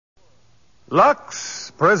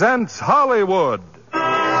Lux presents Hollywood.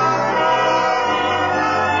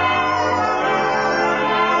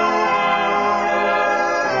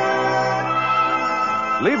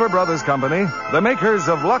 Lever Brothers Company, the makers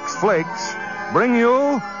of Lux Flakes, bring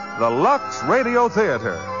you the Lux Radio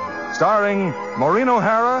Theater, starring Maureen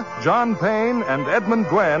O'Hara, John Payne, and Edmund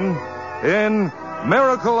Gwenn in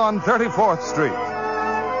Miracle on 34th Street.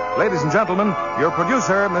 Ladies and gentlemen, your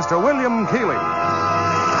producer, Mr. William Keeley.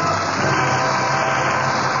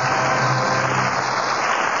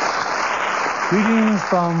 Greetings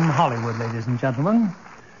from Hollywood, ladies and gentlemen.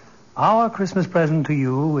 Our Christmas present to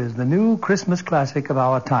you is the new Christmas classic of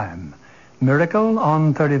our time, Miracle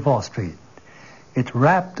on 34th Street. It's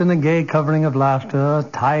wrapped in a gay covering of laughter,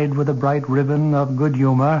 tied with a bright ribbon of good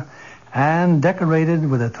humor, and decorated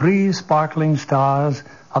with the 3 sparkling stars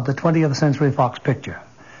of the 20th Century Fox picture: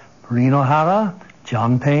 Maureen O'Hara,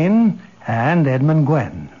 John Payne, and Edmund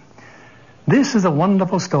Gwenn. This is a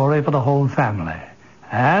wonderful story for the whole family,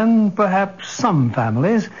 and perhaps some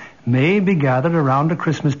families may be gathered around a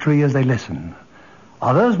Christmas tree as they listen.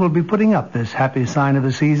 Others will be putting up this happy sign of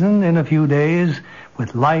the season in a few days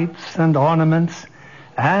with lights and ornaments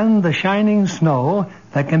and the shining snow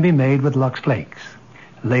that can be made with Lux Flakes.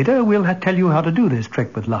 Later, we'll tell you how to do this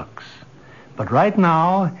trick with Lux. But right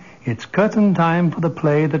now, it's curtain time for the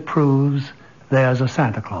play that proves there's a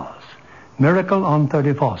Santa Claus. Miracle on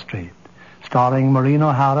 34th Street, starring Maureen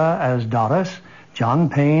O'Hara as Doris, John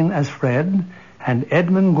Payne as Fred, and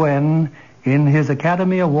Edmund Gwenn in his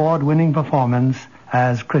Academy Award-winning performance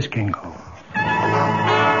as Kris Kringle.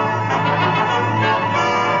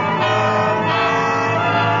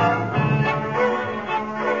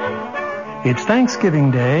 It's Thanksgiving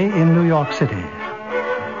Day in New York City.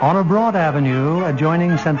 On a broad avenue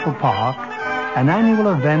adjoining Central Park, an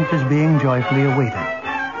annual event is being joyfully awaited.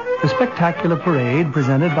 The spectacular parade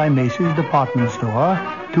presented by Macy's department store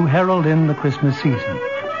to herald in the Christmas season.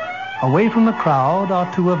 Away from the crowd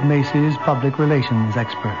are 2 of Macy's public relations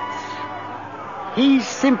experts. He's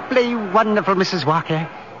simply wonderful, Mrs. Walker.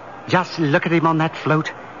 Just look at him on that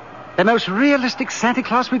float. The most realistic Santa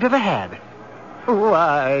Claus we've ever had.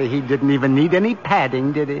 Why, he didn't even need any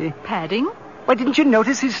padding, did he? Padding? Why, didn't you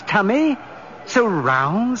notice his tummy? So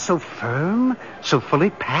round, so firm, so fully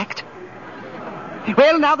packed.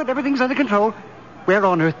 Well, now that everything's under control, where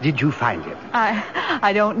on earth did you find him?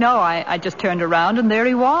 I don't know. I just turned around and there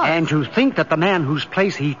he was. And to think that the man whose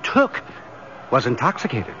place he took was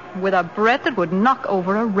intoxicated. With a breath that would knock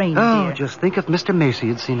over a reindeer. Oh, just think if Mr. Macy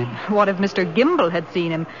had seen him. What if Mr. Gimble had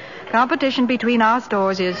seen him? Competition between our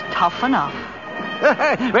stores is tough enough.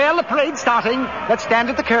 Well, the parade's starting. Let's stand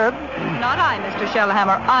at the curb. Not I, Mr.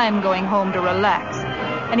 Shellhammer. I'm going home to relax.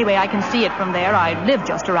 Anyway, I can see it from there. I live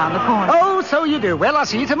just around the corner. Oh, so you do. Well, I'll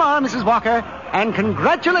see you tomorrow, Mrs. Walker. And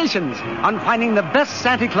congratulations on finding the best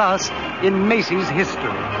Santa Claus in Macy's history.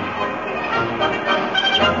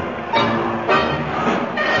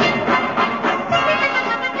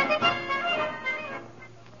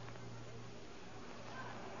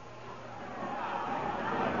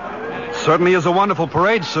 Certainly is a wonderful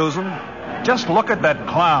parade, Susan. Just look at that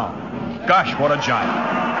clown. Gosh, what a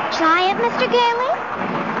giant. Giant, Mr. Gailey?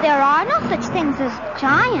 There are no such things as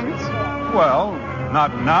giants. Well,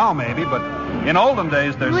 not now, maybe, but in olden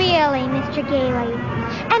days there's... Really, Mr. Gailey?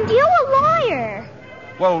 And you a lawyer?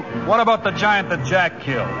 Well, what about the giant that Jack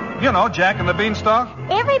killed? You know, Jack and the Beanstalk?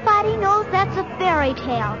 Everybody knows that's a fairy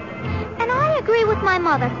tale. And I agree with my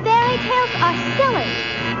mother. Fairy tales are silly.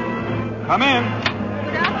 Come in.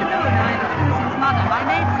 Good afternoon. I'm Susan's mother. My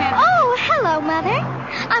name's Santa. Oh, hello, Mother.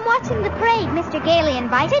 I'm watching the parade. Mr. Gailey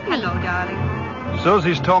invited me. Hello, darling.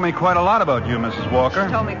 Susie's told me quite a lot about you, Mrs. Walker.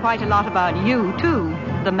 She told me quite a lot about you, too.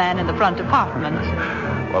 The man in the front apartment.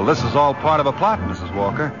 Well, this is all part of a plot, Mrs.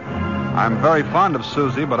 Walker. I'm very fond of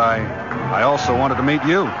Susie, but I also wanted to meet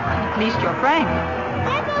you. At least you're frank.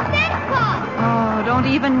 There goes Santa Claus. Oh, don't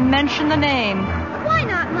even mention the name. Why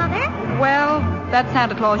not, Mother? Well, that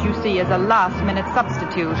Santa Claus you see is a last-minute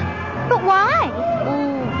substitute. But why?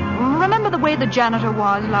 Oh, remember the way the janitor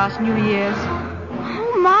was last New Year's?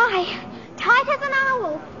 Oh, my. Tight as an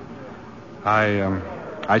owl.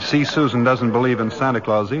 I see Susan doesn't believe in Santa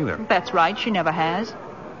Claus either. That's right. She never has.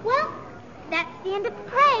 Well, that's the end of the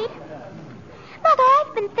parade. Mother,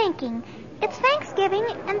 I've been thinking. It's Thanksgiving,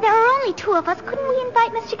 and there are only 2 of us. Couldn't we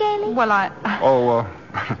invite Mr. Gailey? Well,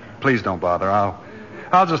 Please don't bother.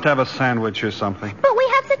 I'll just have a sandwich or something. But we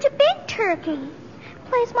have such a big turkey.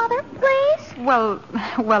 Please, Mother, please. Well,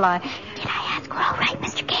 Did I ask her all right,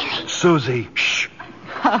 Mr. Gailey? Susie, shh.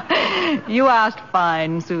 You asked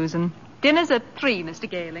fine, Susan. Dinner's at 3, Mr.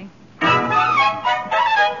 Gailey.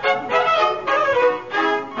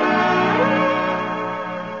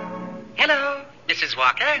 Mrs.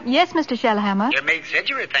 Walker. Yes, Mr. Shellhammer. Your maid said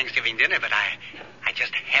you were at Thanksgiving dinner, but I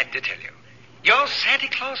just had to tell you. Your Santa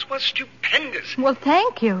Claus was stupendous. Well,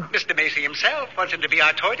 thank you. Mr. Macy himself wants him to be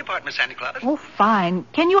our toy department Santa Claus. Oh, fine.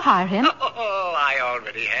 Can you hire him? Oh, I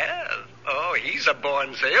already have. Oh, he's a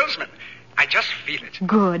born salesman. I just feel it.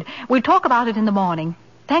 Good. We'll talk about it in the morning.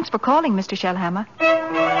 Thanks for calling, Mr. Shellhammer.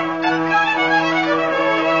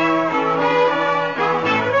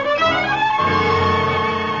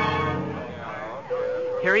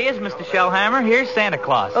 Here he is, Mr. Shellhammer. Here's Santa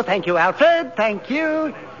Claus. Oh, thank you, Alfred. Thank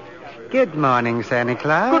you. Good morning, Santa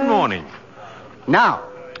Claus. Good morning. Now,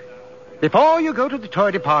 before you go to the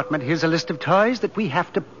toy department, here's a list of toys that we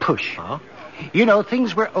have to push. Huh? You know,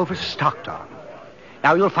 things we're overstocked on.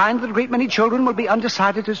 Now, you'll find that a great many children will be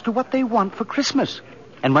undecided as to what they want for Christmas.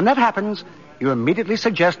 And when that happens, you immediately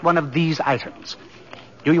suggest one of these items.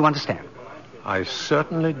 Do you understand? I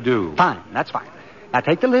certainly do. Fine, that's fine. Now,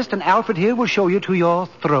 take the list, and Alfred here will show you to your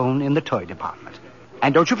throne in the toy department.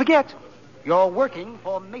 And don't you forget, you're working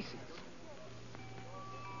for Macy.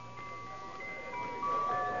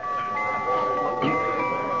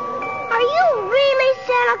 Are you really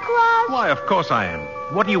Santa Claus? Why, of course I am.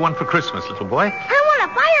 What do you want for Christmas, little boy? I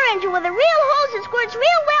want a fire engine with a real hose that squirts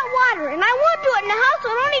real wet water, and I won't do it in the house.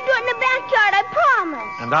 I'll only do it in the backyard, I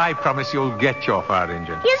promise. And I promise you'll get your fire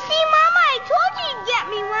engine. You see, Mama, I told you you'd get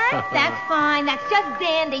me one. That's fine. That's just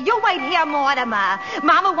dandy. You wait here, Mortimer.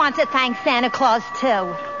 Mama wants to thank Santa Claus,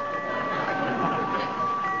 too.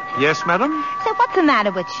 Yes, madam? So what's the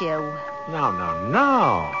matter with you?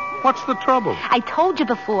 No. What's the trouble? I told you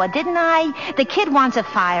before, didn't I? The kid wants a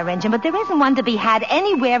fire engine, but there isn't one to be had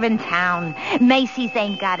anywhere in town. Macy's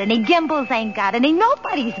ain't got any. Gimbel's ain't got any.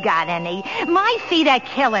 Nobody's got any. My feet are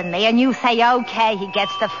killing me, and you say, okay, he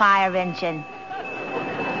gets the fire engine.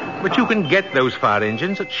 But you can get those fire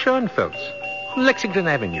engines at Schoenfeld's on Lexington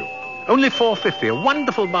Avenue. Only $4.50, a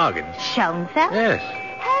wonderful bargain. Schoenfeld? Yes.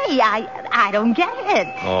 Hey, I don't get it.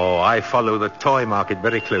 Oh, I follow the toy market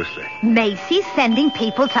very closely. Macy's sending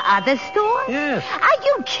people to other stores? Yes. Are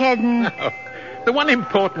you kidding? The one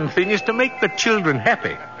important thing is to make the children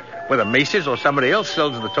happy. Whether Macy's or somebody else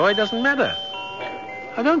sells the toy doesn't matter.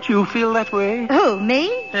 Don't you feel that way? Who, me?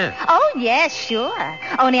 Yes. Oh, yes, sure.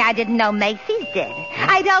 Only I didn't know Macy's did.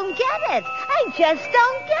 I don't get it. I just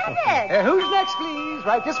don't get it. Who's next, please?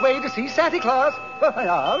 Right this way to see Santa Claus.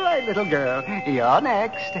 All right, little girl. You're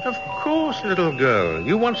next. Of course, little girl.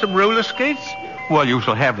 You want some roller skates? Well, you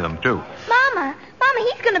shall have them, too. Mama,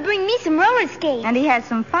 he's going to bring me some roller skates. And he has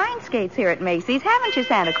some fine skates here at Macy's, haven't you,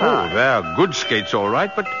 Santa Claus? Oh, they're good skates, all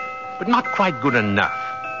right, but not quite good enough.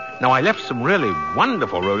 Now, I left some really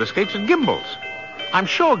wonderful roller skates at Gimbel's. I'm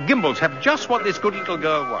sure Gimbel's have just what this good little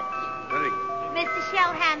girl wants. Very good. Mr.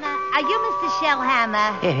 Shellhammer, are you Mr.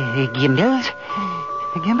 Shellhammer? Gimbel's?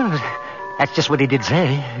 Gimbel's? That's just what he did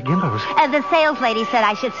say. Gimbel's. The sales lady said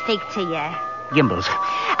I should speak to you. Gimbel's.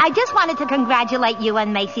 I just wanted to congratulate you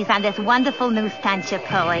and Macy's on this wonderful new stunt you're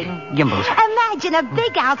pulling. Gimbel's. Imagine a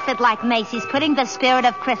big outfit like Macy's putting the spirit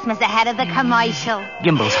of Christmas ahead of the commercial.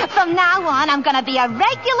 Gimbel's. From now on, I'm going to be a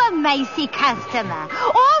regular Macy customer.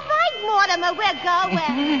 All right, Mortimer, we're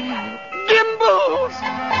going. Gimbel's!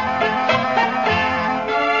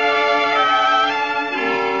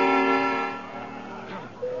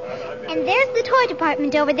 And there's the toy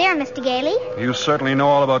department over there, Mr. Gailey. You certainly know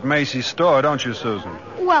all about Macy's store, don't you, Susan?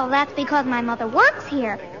 Well, that's because my mother works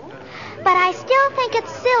here. But I still think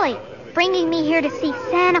it's silly bringing me here to see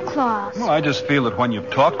Santa Claus. Well, I just feel that when you've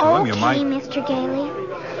talked to him, you might... Okay, Mr. Gailey.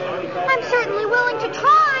 I'm certainly willing to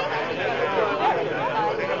try.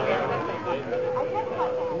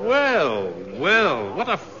 Well, what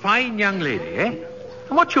a fine young lady, eh?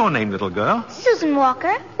 What's your name, little girl? Susan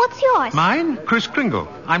Walker. What's yours? Mine? Kris Kringle.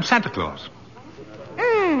 I'm Santa Claus.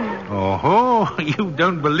 Mm. Oh, you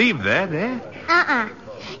don't believe that, eh?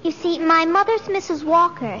 You see, my mother's Mrs.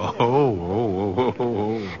 Walker.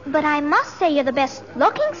 Oh. But I must say you're the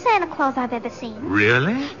best-looking Santa Claus I've ever seen.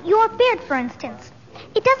 Really? Your beard, for instance.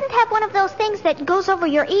 It doesn't have one of those things that goes over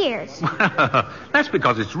your ears. That's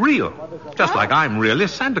because it's real. Just like I'm really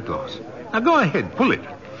Santa Claus. Now go ahead, pull it.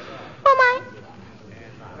 Oh,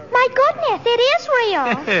 my goodness, it is real.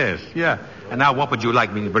 Yes, yeah. And now what would you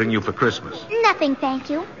like me to bring you for Christmas? Nothing, thank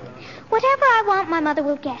you. Whatever I want, my mother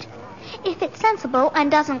will get. If it's sensible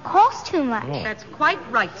and doesn't cost too much. Oh. That's quite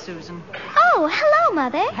right, Susan. Oh, hello,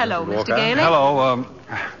 Mother. Hello, Mr. Walker. Gailey. Hello.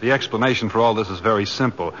 The explanation for all this is very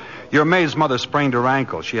simple. Your maid's mother sprained her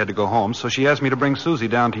ankle. She had to go home, so she asked me to bring Susie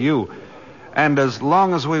down to you. And as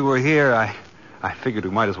long as we were here, I figured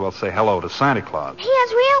we might as well say hello to Santa Claus. He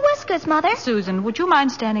has real whiskers, Mother.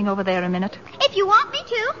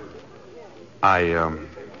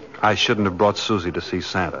 I shouldn't have brought Susie to see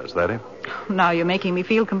Santa. Is that it? Now you're making me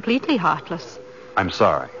feel completely heartless. I'm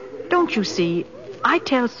sorry. Don't you see? I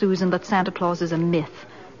tell Susan that Santa Claus is a myth,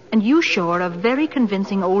 and you show her a very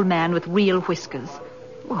convincing old man with real whiskers.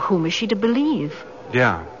 Well, whom is she to believe?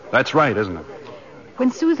 Yeah, that's right, isn't it?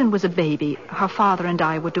 When Susan was a baby, her father and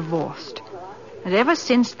I were divorced. And ever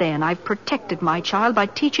since then, I've protected my child by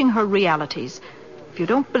teaching her realities. If you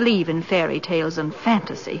don't believe in fairy tales and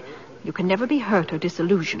fantasy, you can never be hurt or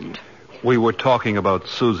disillusioned. We were talking about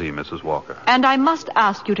Susie, Mrs. Walker. And I must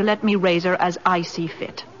ask you to let me raise her as I see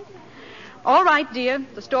fit. All right, dear.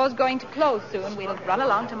 The store's going to close soon. We'll run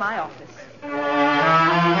along to my office.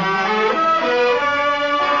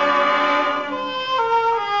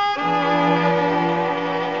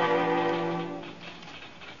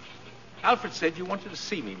 Alfred said you wanted to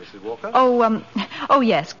see me, Mrs. Walker. Oh,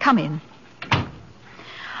 yes. Come in.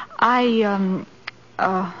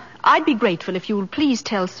 I'd be grateful if you'll please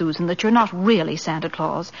tell Susan that you're not really Santa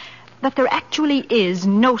Claus, that there actually is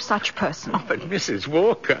no such person. Oh, but Mrs.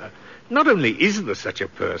 Walker, not only is there such a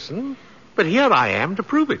person, but here I am to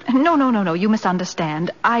prove it. No. You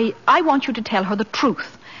misunderstand. I want you to tell her the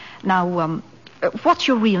truth. Now, what's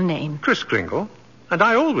your real name? Kris Kringle, and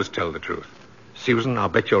I always tell the truth. Susan, I'll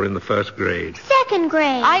bet you're in the first grade. Second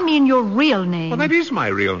grade. I mean your real name. Well, that is my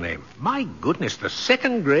real name. My goodness, the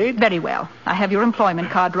second grade? Very well. I have your employment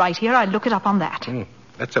card right here. I'll look it up on that.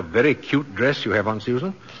 That's a very cute dress you have on,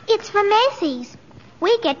 Susan. It's from Macy's.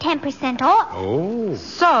 We get 10% off. Oh.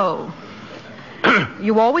 So,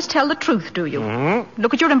 you always tell the truth, do you? Mm-hmm.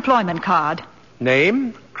 Look at your employment card.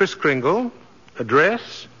 Name, Kris Kringle.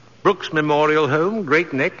 Address, Brooks Memorial Home,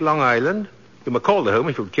 Great Neck, Long Island. You may call the home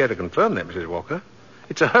if you'd care to confirm that, Mrs. Walker.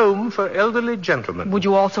 It's a home for elderly gentlemen. Would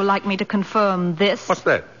you also like me to confirm this? What's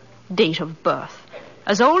that? Date of birth.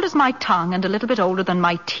 As old as my tongue and a little bit older than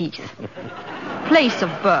my teeth. Place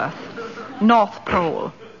of birth. North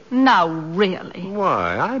Pole. Now, really.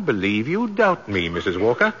 Why, I believe you doubt me, Mrs.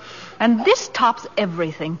 Walker. And this tops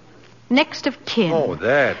everything. Next of kin. Oh,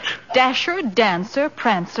 that. Dasher, Dancer,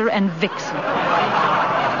 Prancer, and Vixen.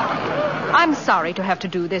 I'm sorry to have to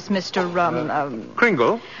do this, Mr.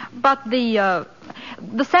 Kringle? But the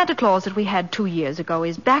Santa Claus that we had 2 years ago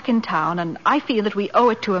is back in town, and I feel that we owe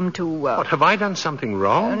it to him to... What, have I done something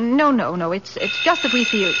wrong? No. It's just that we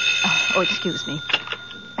feel... Oh, excuse me.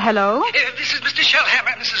 Hello? This is Mr.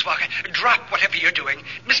 Shellhammer, Mrs. Walker. Drop whatever you're doing.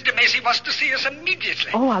 Mr. Macy wants to see us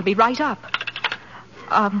immediately. Oh, I'll be right up.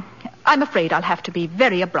 I'm afraid I'll have to be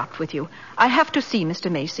very abrupt with you. I have to see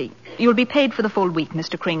Mr. Macy. You'll be paid for the full week,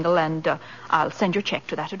 Mr. Kringle, and I'll send your check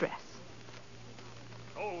to that address.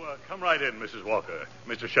 Come right in, Mrs. Walker.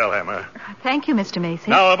 Mr. Shellhammer. Thank you, Mr. Macy.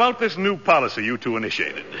 Now, about this new policy you two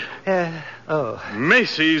initiated.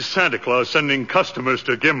 Macy's Santa Claus sending customers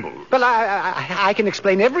to Gimbel's. Well, I can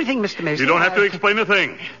explain everything, Mr. Macy. You don't have to explain a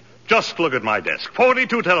thing. Just look at my desk.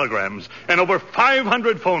 42 telegrams and over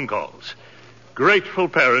 500 phone calls. Grateful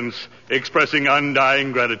parents expressing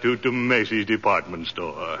undying gratitude to Macy's department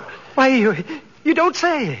store. Why, you don't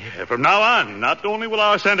say. From now on, not only will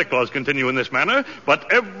our Santa Claus continue in this manner,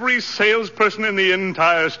 but every salesperson in the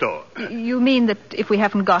entire store. You mean that if we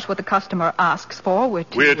haven't got what the customer asks for, we're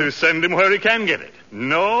to send him where he can get it.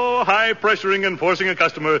 No high-pressuring and forcing a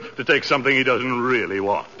customer to take something he doesn't really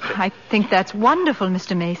want. I think that's wonderful,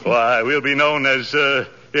 Mr. Macy. Why, we'll be known as the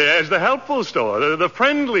helpful store, the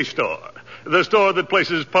friendly store. The store that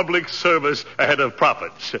places public service ahead of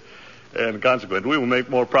profits. And consequently, we will make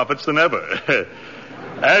more profits than ever.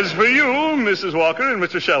 As for you, Mrs. Walker and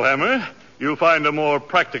Mr. Shellhammer, you'll find a more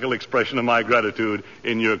practical expression of my gratitude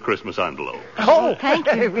in your Christmas envelope. Oh, thank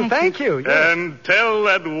you. Thank you. Yes. And tell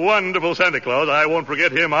that wonderful Santa Claus I won't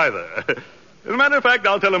forget him either. As a matter of fact,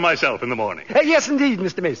 I'll tell him myself in the morning. Yes, indeed,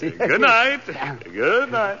 Mr. Macy. Good night.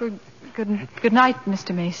 Good night. Good night,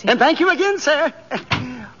 Mr. Macy. And thank you again, sir.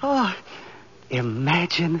 Oh,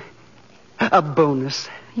 imagine a bonus.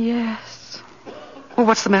 Yes. Well,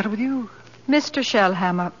 what's the matter with you? Mr.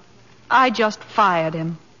 Shellhammer, I just fired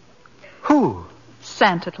him. Who?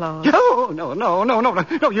 Santa Claus. No,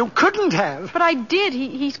 you couldn't have. But I did.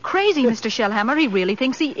 He's crazy, Mr. Shellhammer. He really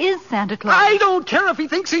thinks he is Santa Claus. I don't care if he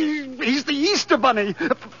thinks he's the Easter Bunny.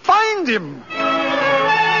 Find him.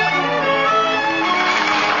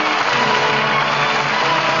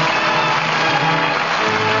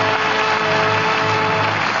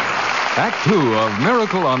 Act 2 of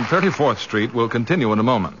Miracle on 34th Street will continue in a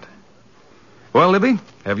moment. Well, Libby,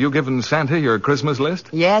 have you given Santa your Christmas list?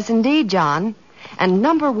 Yes, indeed, John. And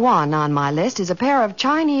number 1 on my list is a pair of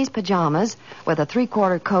Chinese pajamas with a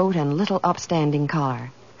 3/4 coat and little upstanding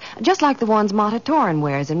collar. Just like the ones Marta Torrin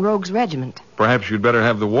wears in Rogue's Regiment. Perhaps you'd better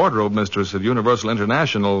have the wardrobe mistress at Universal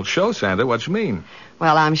International show Santa what you mean.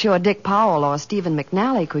 Well, I'm sure Dick Powell or Stephen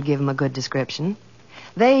McNally could give him a good description.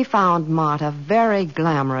 They found Marta very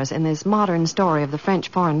glamorous in this modern story of the French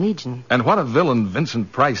Foreign Legion. And what a villain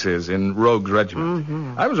Vincent Price is in Rogue's Regiment.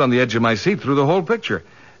 Mm-hmm. I was on the edge of my seat through the whole picture.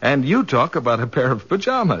 And you talk about a pair of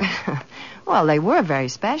pajamas. Well, they were very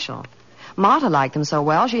special. Marta liked them so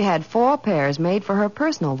well, she had 4 pairs made for her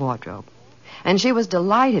personal wardrobe. And she was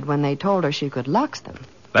delighted when they told her she could lux them.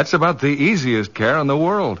 That's about the easiest care in the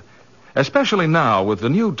world. Especially now with the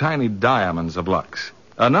new tiny diamonds of Lux.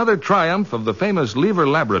 Another triumph of the famous Lever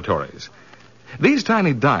Laboratories. These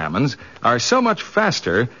tiny diamonds are so much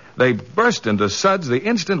faster, they burst into suds the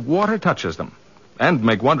instant water touches them. And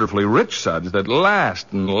make wonderfully rich suds that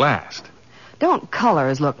last and last. Don't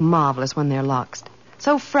colors look marvelous when they're luxed?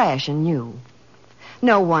 So fresh and new.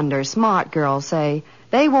 No wonder smart girls say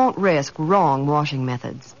they won't risk wrong washing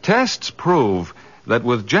methods. Tests prove that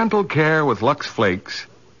with gentle care with Lux Flakes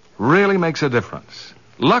really makes a difference.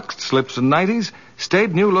 Lux slips and nighties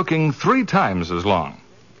stayed new looking 3 times as long.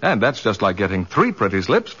 And that's just like getting 3 pretty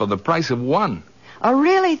slips for the price of 1. A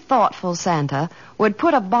really thoughtful Santa would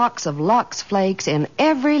put a box of Lux Flakes in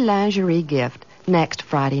every lingerie gift next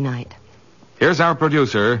Friday night. Here's our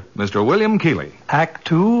producer, Mr. William Keeley. Act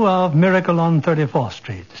 2 of Miracle on 34th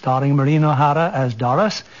Street, starring Maureen O'Hara as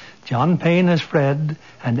Doris, John Payne as Fred,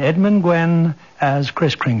 and Edmund Gwenn as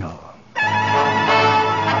Kris Kringle.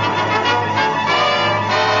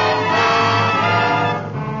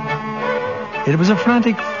 It was a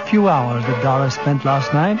frantic few hours that Doris spent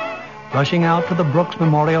last night, rushing out to the Brooks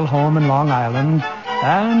Memorial Home in Long Island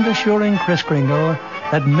and assuring Kris Kringle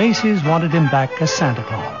that Macy's wanted him back as Santa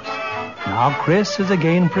Claus. Now Kris is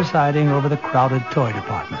again presiding over the crowded toy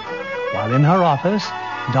department, while in her office,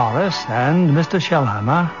 Doris and Mr.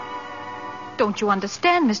 Shellhammer... Don't you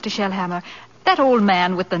understand, Mr. Shellhammer? That old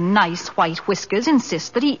man with the nice white whiskers insists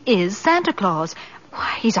that he is Santa Claus.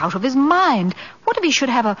 Why, he's out of his mind. What if he should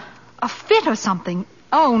have a fit or something?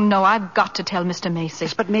 Oh, no, I've got to tell Mr. Macy.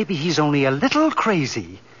 Yes, but maybe he's only a little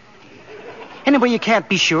crazy. Anyway, you can't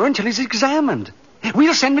be sure until he's examined.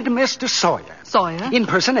 We'll send him to Mr. Sawyer. Sawyer? In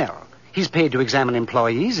personnel. He's paid to examine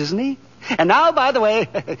employees, isn't he? And now, by the way,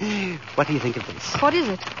 what do you think of this? What is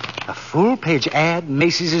it? A full-page ad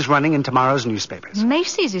Macy's is running in tomorrow's newspapers.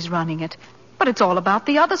 Macy's is running it. But it's all about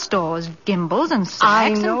the other stores, Gimbel's and Saks.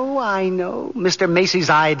 I know. Mr. Macy's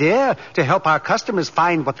idea to help our customers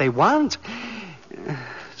find what they want.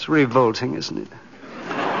 It's revolting, isn't it?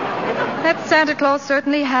 That Santa Claus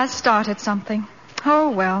certainly has started something.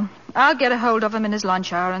 Oh, well, I'll get a hold of him in his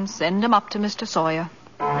lunch hour and send him up to Mr. Sawyer.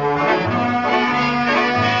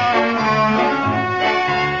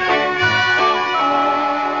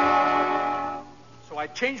 So I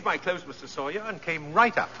changed my clothes, Mr. Sawyer, and came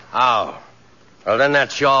right up. Oh. Well, then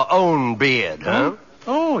that's your own beard, huh?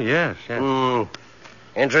 Oh, yes.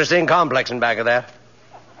 Interesting complex in back of that.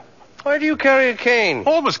 Why do you carry a cane?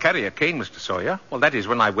 Always carry a cane, Mr. Sawyer. Well, that is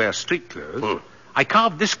when I wear street clothes. I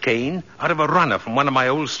carved this cane out of a runner from one of my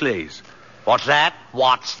old sleighs. What's that?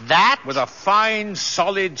 With a fine,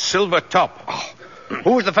 solid silver top. Oh.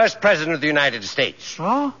 Who was the first president of the United States?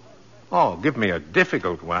 Oh? Oh, give me a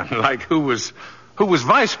difficult one. Like who was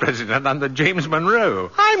vice president under James Monroe?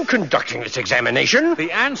 I'm conducting this examination.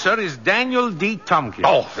 The answer is Daniel D. Tompkins.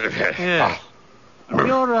 Oh. Yes.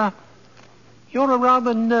 You're a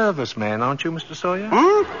rather nervous man, aren't you, Mr. Sawyer?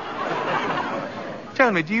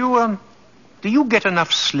 Tell me, do you get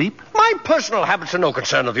enough sleep? My personal habits are no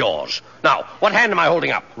concern of yours. Now, what hand am I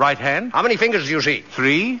holding up? Right hand. How many fingers do you see?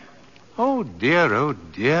 3. Oh,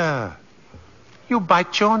 dear. You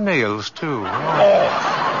bite your nails, too.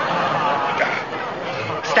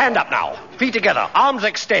 Stand up now. Feet together. Arms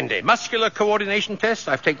extended. Muscular coordination test?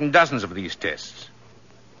 I've taken dozens of these tests.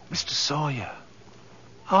 Mr. Sawyer,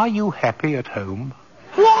 are you happy at home?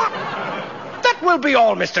 What? That will be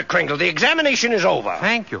all, Mr. Kringle. The examination is over.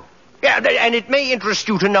 Thank you. Yeah, and it may interest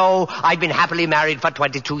you to know I've been happily married for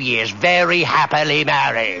 22 years. Very happily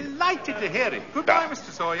married. Delighted to hear it. Goodbye, Mr.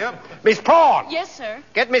 Sawyer. Miss Paul. Yes, sir.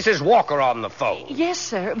 Get Mrs. Walker on the phone. Yes,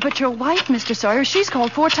 sir. But your wife, Mr. Sawyer, she's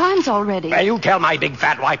called 4 times already. Well, you tell my big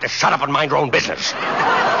fat wife to shut up and mind her own business.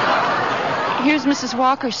 Here's Mrs.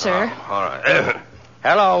 Walker, sir. All right.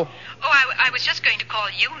 Hello. Oh, I was just going to call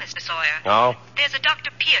you, Mr. Sawyer. Oh? There's a Dr.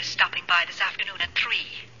 Pierce stopping by this afternoon at 3.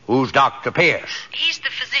 Who's Dr. Pierce? He's the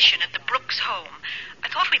physician at the Brooks home. I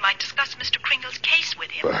thought we might discuss Mr. Kringle's case with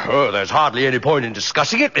him. Well, there's hardly any point in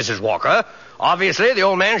discussing it, Mrs. Walker. Obviously, the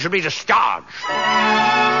old man should be discharged.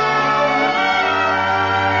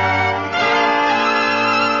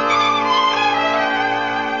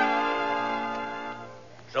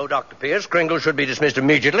 So, Dr. Pierce, Kringle should be dismissed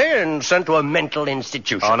immediately and sent to a mental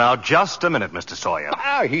institution. Oh, now, just a minute, Mr. Sawyer.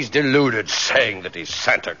 He's deluded, saying that he's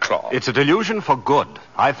Santa Claus. It's a delusion for good.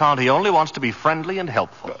 I found he only wants to be friendly and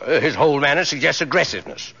helpful. His whole manner suggests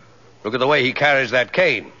aggressiveness. Look at the way he carries that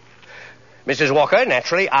cane. Mrs. Walker,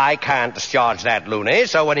 naturally, I can't discharge that loony,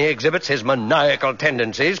 so when he exhibits his maniacal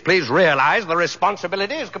tendencies, please realize the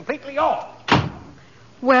responsibility is completely yours.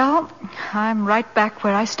 Well, I'm right back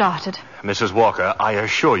where I started. Mrs. Walker, I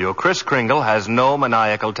assure you, Kris Kringle has no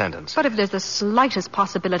maniacal tendency. But if there's the slightest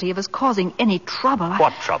possibility of us causing any trouble...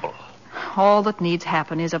 What trouble? All that needs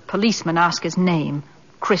happen is a policeman ask his name.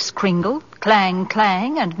 Kris Kringle, clang,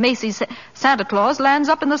 clang, and Macy's Santa Claus lands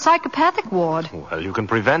up in the psychopathic ward. Well, you can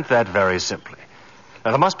prevent that very simply.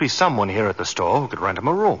 Now, there must be someone here at the store who could rent him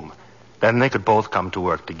a room. Then they could both come to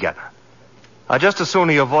work together. I'd just as soon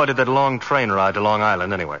he avoided that long train ride to Long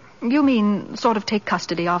Island anyway. You mean sort of take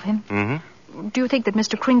custody of him? Mm-hmm. Do you think that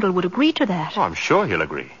Mr. Kringle would agree to that? Oh, I'm sure he'll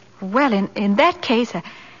agree. Well, in that case...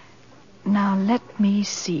 Now, let me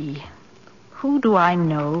see. Who do I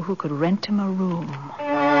know who could rent him a room?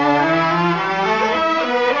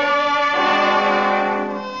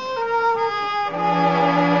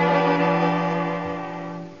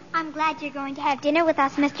 I'm glad you're going to have dinner with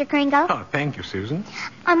us, Mr. Kringle. Oh, thank you, Susan.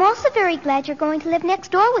 I'm also very glad you're going to live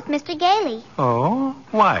next door with Mr. Gailey. Oh,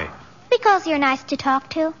 why? Because you're nice to talk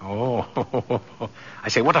to. Oh, I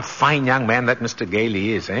say, what a fine young man that Mr.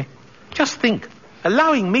 Gailey is, eh? Just think,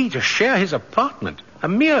 allowing me to share his apartment, a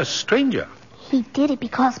mere stranger. He did it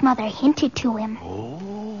because Mother hinted to him.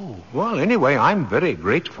 Oh, well, anyway, I'm very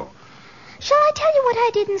grateful. Shall I tell you what I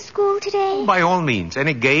did in school today? By all means.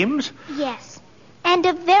 Any games? Yes. And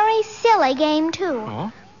a very silly game, too.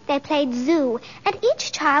 Oh? They played zoo, and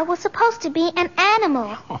each child was supposed to be an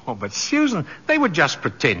animal. Oh, but Susan, they were just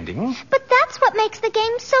pretending. But that's what makes the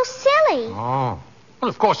game so silly. Oh. Well,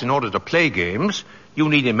 of course, in order to play games, you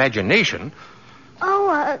need imagination.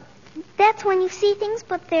 Oh, that's when you see things,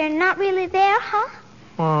 but they're not really there, huh?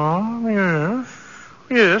 Oh, yes.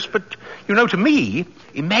 Yes, but, to me,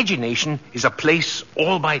 imagination is a place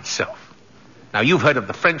all by itself. Now, you've heard of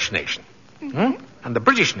the French nation. Mm-hmm. And the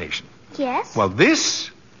British nation. Yes. Well,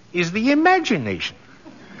 this is the imagination.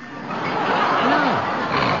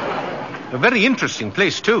 A very interesting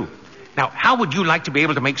place, too. Now, how would you like to be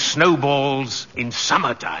able to make snowballs in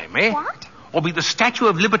summertime, eh? What? Or be the Statue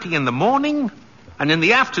of Liberty in the morning, and in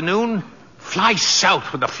the afternoon, fly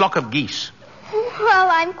south with a flock of geese? Well,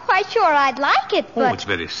 I'm quite sure I'd like it, but... Oh, it's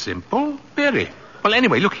very simple. Very. Well,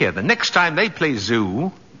 anyway, look here. The next time they play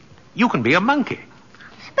zoo, you can be a monkey.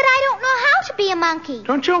 But I don't know how to be a monkey.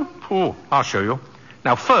 Don't you? Oh, I'll show you.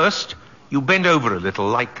 Now, first, you bend over a little,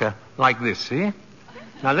 like this, see?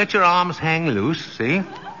 Now, let your arms hang loose, see?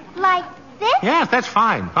 Like this? Yes, that's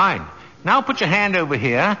fine. Now, put your hand over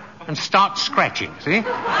here and start scratching, see?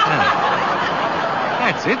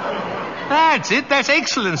 That's it. That's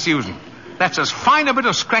excellent, Susan. That's as fine a bit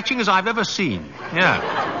of scratching as I've ever seen. Yeah.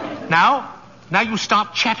 Now you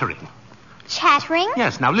start chattering. Chattering?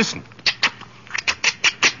 Yes, now listen.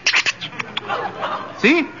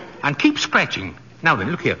 See? And keep scratching. Now then,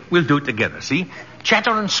 look here. We'll do it together, see?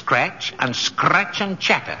 Chatter and scratch and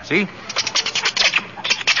chatter, see?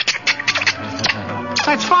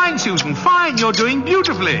 That's fine, Susan. Fine. You're doing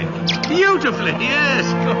beautifully. Beautifully, yes.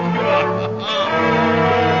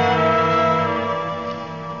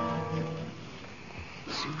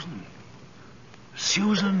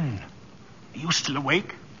 Susan, are you still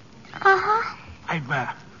awake? Uh-huh.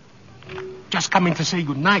 I've just come in to say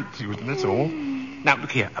goodnight, Susan, that's all. Now,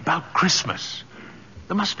 look here, about Christmas.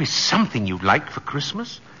 There must be something you'd like for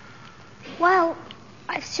Christmas. Well,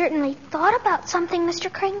 I've certainly thought about something,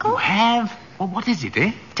 Mr. Kringle. You have? Well, what is it,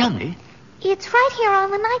 eh? Tell me. It's right here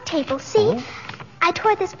on the night table. See? Oh? I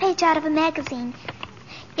tore this page out of a magazine.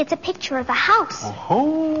 It's a picture of a house.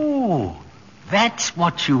 Oh, that's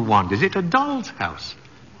what you want, is it? A doll's house.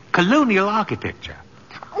 Colonial architecture.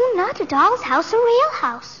 Oh, not a doll's house, a real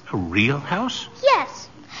house. A real house? Yes.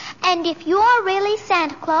 And if you're really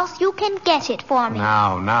Santa Claus, you can get it for me.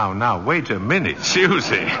 Now, wait a minute,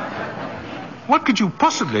 Susie. What could you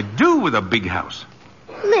possibly do with a big house?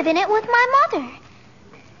 Live in it with my mother.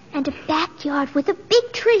 And a backyard with a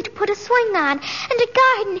big tree to put a swing on, and a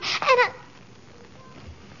garden, and a...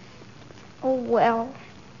 Oh, well,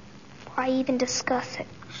 why even discuss it?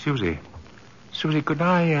 Susie, could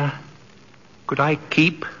I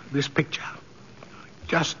keep this picture?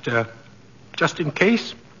 Just in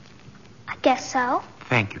case? I guess so.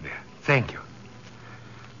 Thank you, dear. Thank you.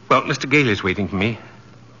 Well, Mr. Gailey's waiting for me.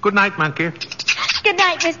 Good night, monkey. Good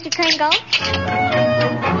night, Mr. Kringle.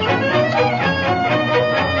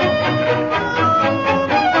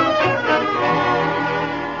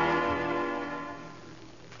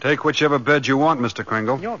 Take whichever bed you want, Mr.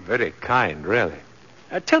 Kringle. You're very kind, really.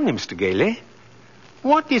 Tell me, Mr. Gailey,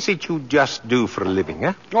 what is it you just do for a living,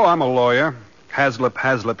 eh? Oh, I'm a lawyer.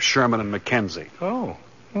 Haslip, Sherman, and Mackenzie. Oh.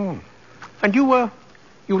 And you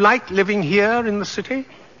like living here in the city?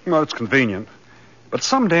 Well, it's convenient. But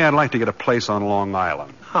someday I'd like to get a place on Long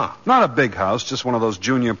Island. Huh. Not a big house, just one of those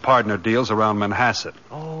junior partner deals around Manhasset.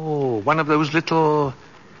 Oh, one of those little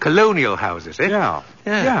colonial houses, eh?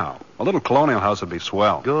 Yeah. A little colonial house would be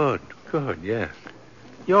swell. Good, yeah.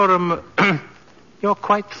 You're, you're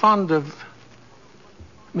quite fond of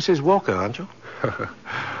Mrs. Walker, aren't you?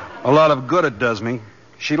 A lot of good it does me.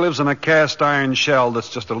 She lives in a cast iron shell that's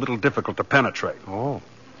just a little difficult to penetrate. Oh.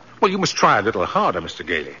 Well, you must try a little harder, Mr.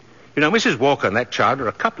 Gailey. You know, Mrs. Walker and that child are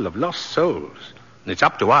a couple of lost souls. And it's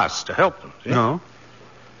up to us to help them. See? No?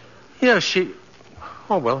 Yeah,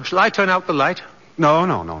 Oh, well, shall I turn out the light? No.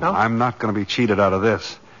 I'm not going to be cheated out of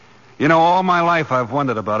this. You know, all my life I've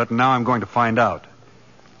wondered about it, and now I'm going to find out.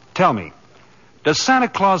 Tell me, does Santa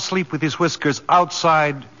Claus sleep with his whiskers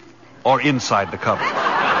outside or inside the cover?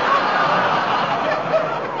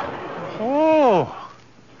 Oh,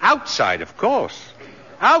 outside, of course.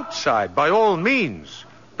 Outside, by all means.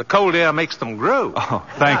 The cold air makes them grow. Oh,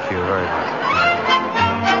 thank you very much.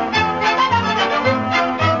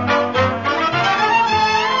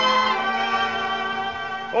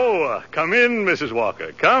 Come in, Mrs.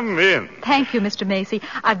 Walker. Come in. Thank you, Mr. Macy.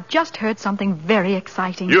 I've just heard something very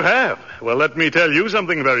exciting. You have? Well, let me tell you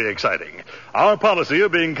something very exciting. Our policy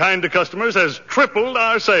of being kind to customers has tripled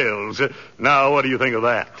our sales. Now, what do you think of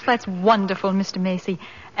that? That's wonderful, Mr. Macy.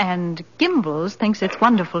 And Gimbels thinks it's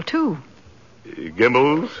wonderful, too.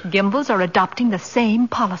 Gimbels? Gimbels are adopting the same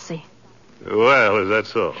policy. Well, is that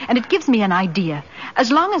so? And it gives me an idea.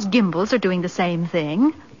 As long as Gimbels are doing the same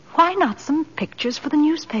thing, why not some pictures for the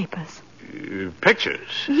newspapers? Pictures?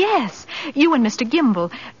 Yes. You and Mr.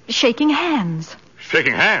 Gimbel shaking hands.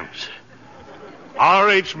 Shaking hands?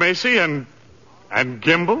 R.H. Macy and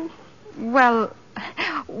Gimbel? Well,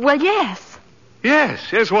 yes.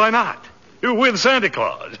 Yes, why not? With Santa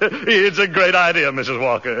Claus. It's a great idea, Mrs.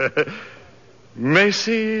 Walker.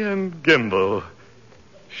 Macy and Gimbel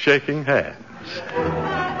shaking hands.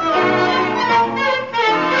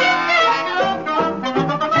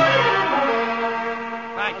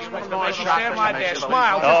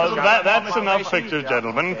 Oh, that's enough pictures,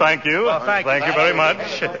 gentlemen. Thank you. Well, thank you very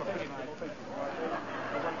much.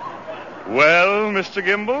 Well, Mr.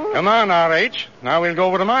 Gimbel? Come on, R.H. Now we'll go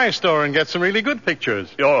over to my store and get some really good pictures.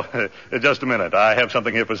 Oh, just a minute. I have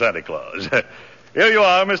something here for Santa Claus. Here you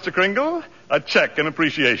are, Mr. Kringle. A check in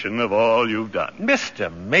appreciation of all you've done.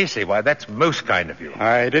 Mr. Macy, why, that's most kind of you.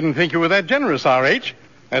 I didn't think you were that generous, R.H.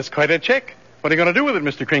 That's quite a check. What are you going to do with it,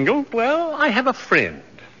 Mr. Kringle? Well, I have a friend,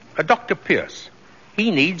 a Dr. Pierce.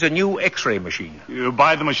 He needs a new X-ray machine. You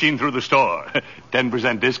buy the machine through the store.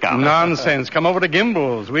 10% discount. Nonsense. Come over to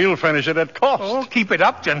Gimbel's. We'll furnish it at cost. Oh, keep it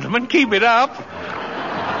up, gentlemen. Keep it up.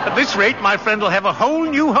 At this rate, my friend will have a whole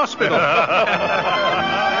new hospital.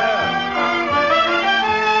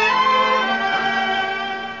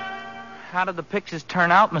 How did the pictures turn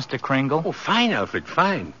out, Mr. Kringle? Oh, fine, Alfred,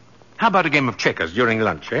 fine. How about a game of checkers during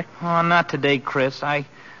lunch, eh? Oh, not today, Chris. I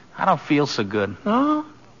don't feel so good. Oh?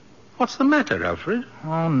 What's the matter, Alfred?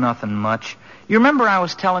 Oh, nothing much. You remember I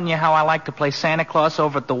was telling you how I like to play Santa Claus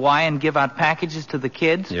over at the Y and give out packages to the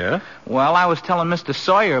kids? Yeah? Well, I was telling Mr.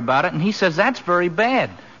 Sawyer about it, and he says that's very bad.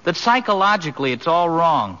 That psychologically it's all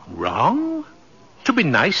wrong. Wrong? To be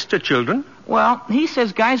nice to children? Well, he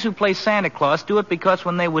says guys who play Santa Claus do it because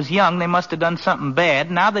when they was young they must have done something bad.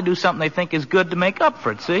 Now they do something they think is good to make up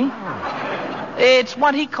for it, see? It's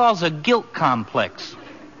what he calls a guilt complex.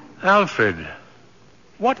 Alfred,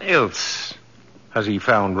 what else has he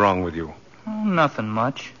found wrong with you? Oh, nothing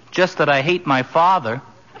much. Just that I hate my father.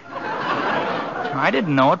 I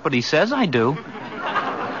didn't know it, but he says I do.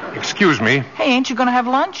 Excuse me. Hey, ain't you going to have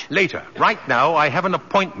lunch? Later. Right now, I have an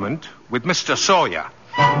appointment with Mr. Sawyer.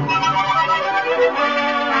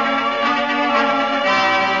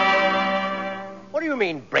 What do you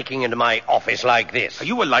mean, breaking into my office like this? Are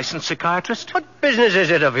you a licensed psychiatrist? What business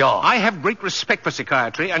is it of yours? I have great respect for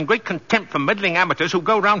psychiatry and great contempt for meddling amateurs who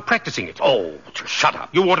go around practicing it. Oh, shut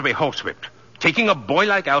up. You ought to be horsewhipped. Taking a boy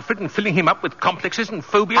like Alfred and filling him up with complexes and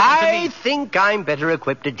phobias. I think I'm better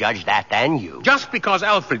equipped to judge that than you. Just because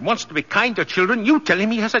Alfred wants to be kind to children, you tell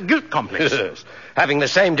him he has a guilt complex. Yes. Having the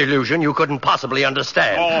same delusion you couldn't possibly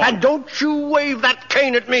understand. Oh. And don't you wave that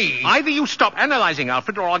cane at me. Either you stop analyzing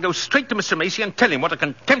Alfred or I'll go straight to Mr. Macy and tell him what a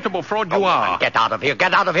contemptible fraud you are. Get out of here.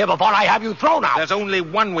 Get out of here before I have you thrown out. There's only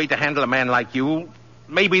one way to handle a man like you.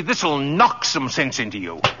 Maybe this'll knock some sense into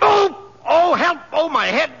you. Oh! Oh, help! Oh, my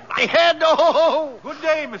head! My head! Oh! Good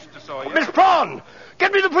day, Mr. Sawyer. Miss Prawn!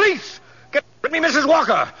 Get me the police! Get me Mrs.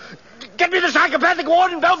 Walker! Get me the psychopathic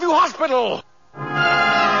ward in Bellevue Hospital!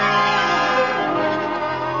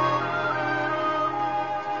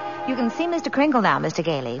 You can see Mr. Kringle now, Mr.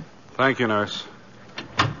 Gailey. Thank you, nurse.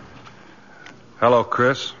 Hello,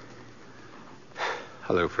 Kris.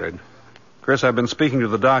 Hello, Fred. Kris, I've been speaking to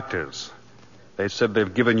the doctors. They said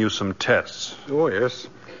they've given you some tests. Oh, yes.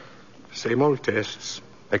 Same old tests.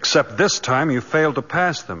 Except this time you failed to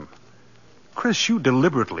pass them. Kris, you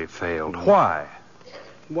deliberately failed. Why?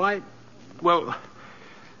 Why? Well,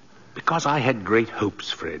 because I had great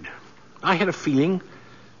hopes, Fred. I had a feeling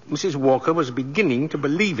Mrs. Walker was beginning to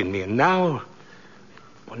believe in me, and now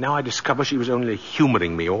I discover she was only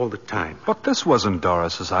humoring me all the time. But this wasn't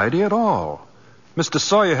Doris's idea at all. Mr.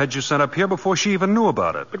 Sawyer had you sent up here before she even knew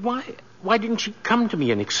about it. But why didn't she come to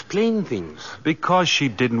me and explain things? Because she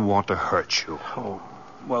didn't want to hurt you. Oh,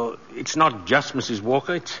 well, it's not just Mrs.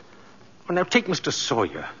 Walker. Well, now, take Mr.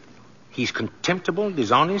 Sawyer. He's contemptible,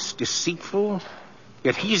 dishonest, deceitful,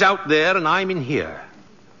 yet he's out there and I'm in here.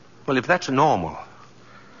 Well, if that's normal,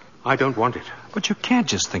 I don't want it. But you can't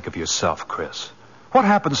just think of yourself, Kris. What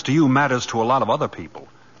happens to you matters to a lot of other people.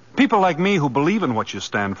 People like me who believe in what you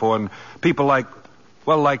stand for, and people like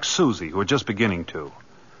Susie, who are just beginning to.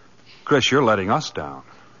 Kris, you're letting us down.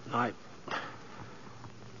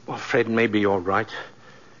 Well, Fred, maybe you're right.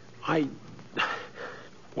 Well,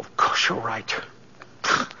 of course you're right.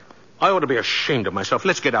 I ought to be ashamed of myself.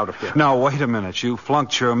 Let's get out of here. Now, wait a minute. You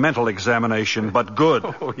flunked your mental examination, but good.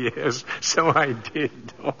 Oh, yes, so I did.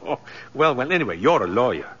 Oh. Well, anyway, you're a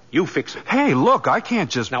lawyer. You fix it. Hey, look, I can't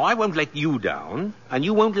just... Now, I won't let you down, and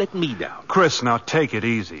you won't let me down. Kris, now take it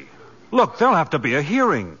easy. Look, there'll have to be a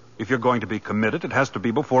hearing. If you're going to be committed, it has to be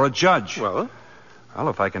before a judge. Well,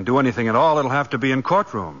 if I can do anything at all, it'll have to be in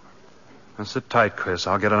courtroom. Now, sit tight, Kris.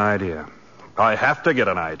 I'll get an idea. I have to get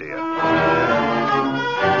an idea.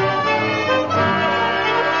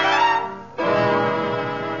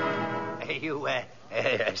 You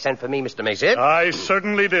sent for me, Mr. Macy? I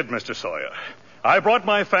certainly did, Mr. Sawyer. I brought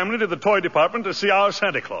my family to the toy department to see our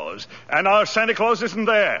Santa Claus, and our Santa Claus isn't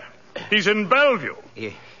there. He's in Bellevue.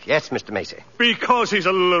 Yes, Mr. Macy. Because he's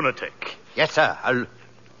a lunatic. Yes, sir, a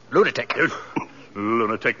lunatic.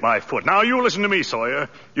 Lunatic, my foot. Now, you listen to me, Sawyer.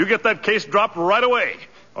 You get that case dropped right away,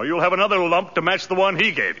 or you'll have another lump to match the one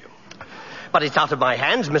he gave you. But it's out of my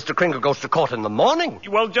hands. Mr. Kringle goes to court in the morning.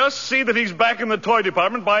 Well, just see that he's back in the toy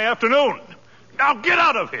department by afternoon. Now, get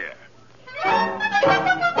out of here.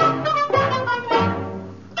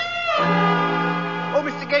 Oh,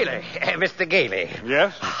 Mr. Gailey. Mr. Gailey.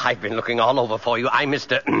 Yes? I've been looking all over for you. I'm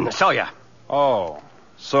Mr. Sawyer. Oh,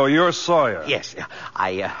 so you're Sawyer? Yes.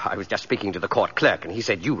 I was just speaking to the court clerk, and he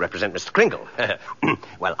said you represent Mr. Kringle.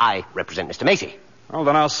 Well, I represent Mr. Macy. Well,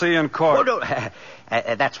 then I'll see you in court. Oh, no.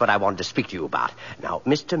 That's what I wanted to speak to you about. Now,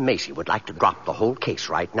 Mr. Macy would like to drop the whole case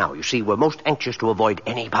right now. You see, we're most anxious to avoid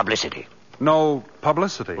any publicity. No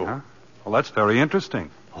publicity, huh? Well, that's very interesting.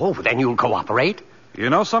 Oh, then you'll cooperate? You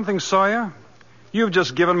know something, Sawyer? You've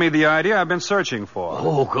just given me the idea I've been searching for.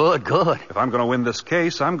 Oh, good. If I'm going to win this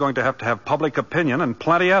case, I'm going to have public opinion and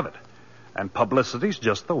plenty of it. And publicity's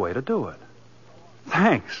just the way to do it.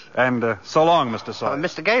 Thanks. And so long, Mr. Sawyer.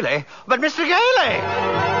 Mr. Gailey? But Mr. Gailey!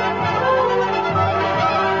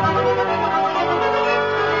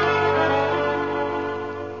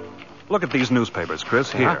 Look at these newspapers,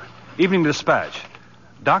 Kris. Here. Evening Dispatch.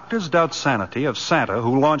 Doctors doubt sanity of Santa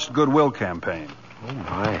who launched Goodwill campaign. Oh,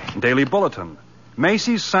 my. Daily Bulletin.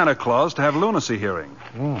 Macy's Santa Claus to have lunacy hearing.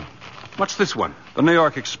 What's this one? The New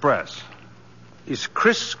York Express. Is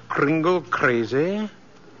Kris Kringle crazy?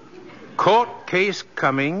 Court case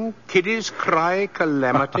coming. Kiddies cry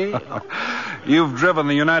calamity. You've driven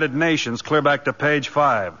the United Nations clear back to page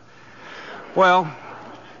 5. Well,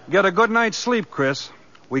 get a good night's sleep, Kris.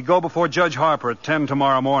 We go before Judge Harper at 10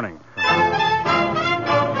 tomorrow morning.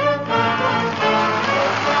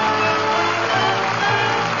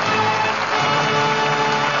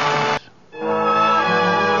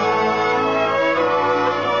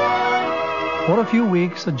 For a few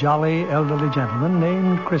weeks, a jolly elderly gentleman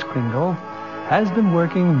named Kris Kringle has been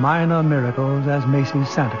working minor miracles as Macy's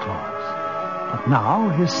Santa Claus. But now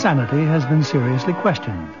his sanity has been seriously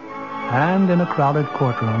questioned. And in a crowded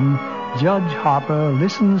courtroom, Judge Harper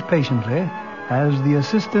listens patiently as the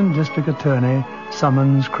assistant district attorney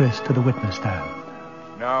summons Kris to the witness stand.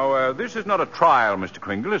 Now, this is not a trial, Mr.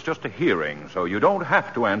 Kringle. It's just a hearing, so you don't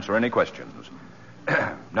have to answer any questions.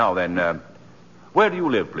 Now then, where do you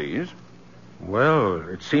live, please? Well,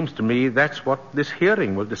 it seems to me that's what this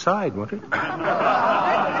hearing will decide, won't it?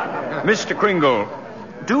 Mr. Kringle,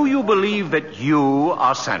 Do you believe that you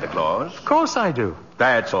are Santa Claus? Of course I do.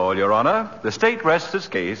 That's all, Your Honor. The state rests its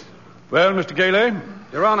case. Well, Mr. Gailey?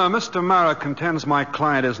 Your Honor, Mr. Mara contends my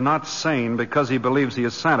client is not sane because he believes he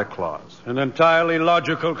is Santa Claus. An entirely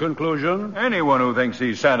logical conclusion. Anyone who thinks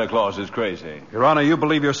he's Santa Claus is crazy. Your Honor, you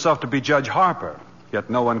believe yourself to be Judge Harper. Yet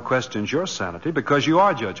no one questions your sanity because you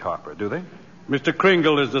are Judge Harper, do they? Mr.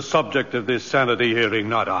 Kringle is the subject of this sanity hearing,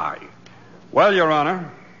 not I. Well, Your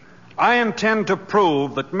Honor, I intend to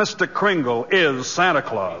prove that Mr. Kringle is Santa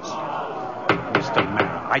Claus. Mr.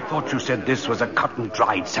 Mara, I thought you said this was a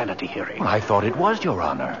cut-and-dried sanity hearing. Well, I thought it was, Your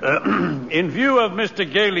Honor. In view of Mr.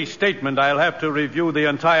 Gailey's statement, I'll have to review the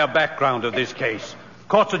entire background of this case.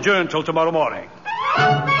 Court's adjourned till tomorrow morning.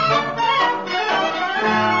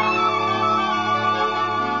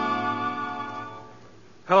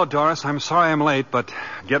 Hello, Doris. I'm sorry I'm late, but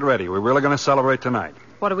get ready. We're really going to celebrate tonight.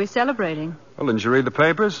 What are we celebrating? Well, didn't you read the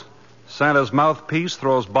papers? Santa's mouthpiece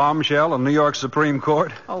throws bombshell in New York Supreme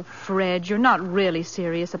Court. Oh, Fred, you're not really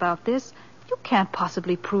serious about this. You can't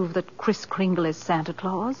possibly prove that Kris Kringle is Santa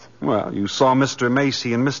Claus. Well, you saw Mr.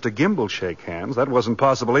 Macy and Mr. Gimble shake hands. That wasn't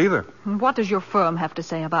possible either. What does your firm have to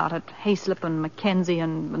say about it? Hayslip and Mackenzie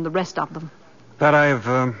and the rest of them. That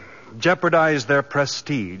I've jeopardized their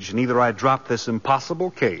prestige, and either I drop this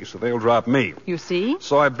impossible case or they'll drop me. You see?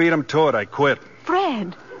 So I beat them to it. I quit.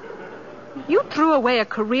 Fred, you threw away a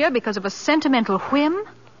career because of a sentimental whim?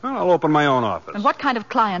 Well, I'll open my own office. And what kind of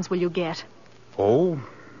clients will you get? Oh,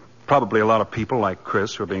 probably a lot of people like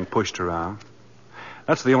Kris who are being pushed around.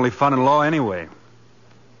 That's the only fun in law anyway.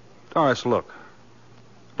 Doris, look.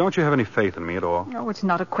 Don't you have any faith in me at all? No, it's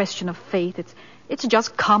not a question of faith. It's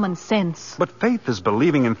just common sense. But faith is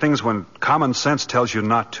believing in things when common sense tells you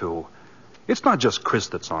not to. It's not just Kris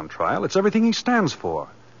that's on trial. It's everything he stands for.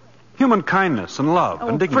 Human kindness and love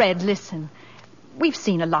and dignity. Fred, listen. We've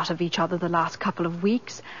seen a lot of each other the last couple of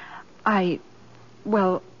weeks. I've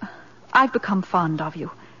become fond of you.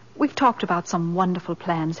 We've talked about some wonderful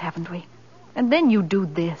plans, haven't we? And then you do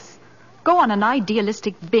this. Go on an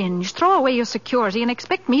idealistic binge, throw away your security, and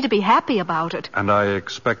expect me to be happy about it. And I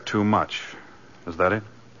expect too much. Is that it?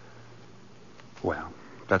 Well,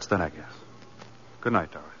 that's that, I guess. Good night,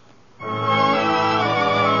 Doris.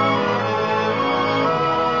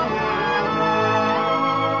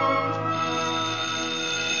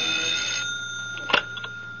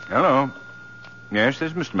 Hello. Yes,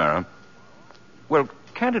 this is Mr. Mara. Well,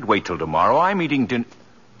 can't it wait till tomorrow? I'm eating dinner.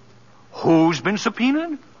 Who's been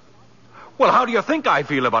subpoenaed? Well, how do you think I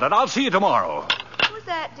feel about it? I'll see you tomorrow. Who's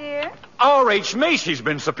that, dear? R.H. Macy's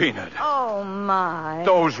been subpoenaed. Oh, my.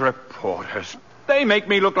 Those reporters. They make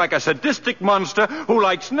me look like a sadistic monster who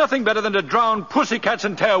likes nothing better than to drown pussycats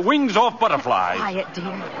and tear wings off butterflies. Quiet,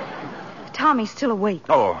 dear. Tommy's still awake.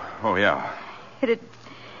 Oh, yeah.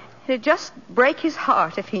 It'd just break his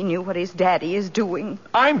heart if he knew what his daddy is doing.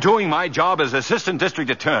 I'm doing my job as assistant district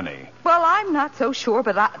attorney. Well, I'm not so sure,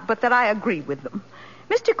 but that I agree with them.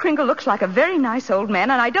 Mr. Kringle looks like a very nice old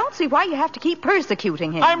man, and I don't see why you have to keep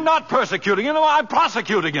persecuting him. I'm not persecuting him. I'm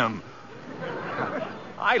prosecuting him.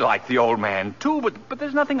 I like the old man, too, but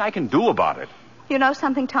there's nothing I can do about it. You know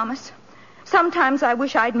something, Thomas? Sometimes I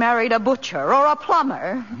wish I'd married a butcher or a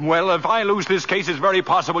plumber. Well, if I lose this case, it's very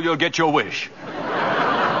possible you'll get your wish.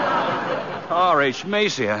 R.H.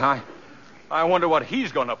 Macy, I wonder what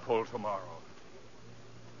he's going to pull tomorrow.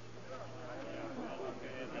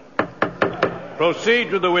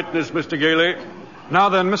 Proceed with the witness, Mr. Gailey. Now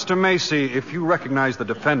then, Mr. Macy, if you recognize the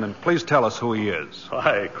defendant, please tell us who he is.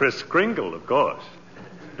 Why, Kris Kringle, of course.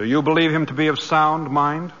 Do you believe him to be of sound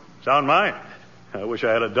mind? Sound mind? I wish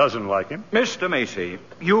I had a dozen like him. Mr. Macy,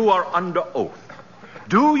 you are under oath.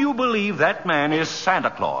 Do you believe that man is Santa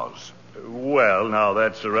Claus? Well, now,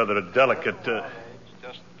 that's a rather delicate...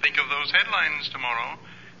 Just think of those headlines tomorrow.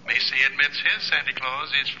 Macy admits his Santa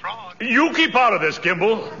Claus is fraud. You keep out of this,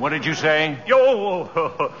 Gimble. What did you say? Nothing,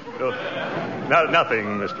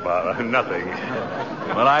 Mr. Barr. Nothing.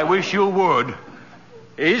 Well, I wish you would.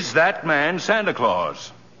 Is that man Santa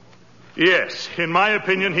Claus? Yes, in my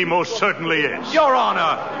opinion, he most certainly is. Your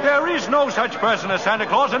Honor, there is no such person as Santa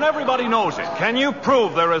Claus, and everybody knows it. Can you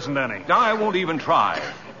prove there isn't any? I won't even try.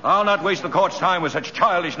 I'll not waste the court's time with such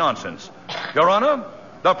childish nonsense. Your Honor,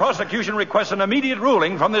 the prosecution requests an immediate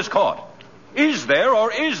ruling from this court. Is there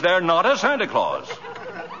or is there not a Santa Claus?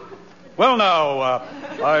 Well, now,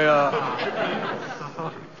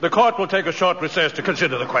 the court will take a short recess to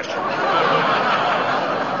consider the question.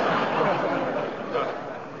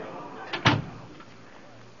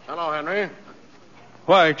 Hello, Henry.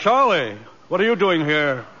 Why, Charlie, what are you doing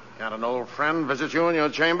here? Got an old friend visit you in your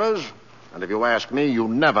chambers? And if you ask me, you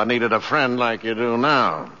never needed a friend like you do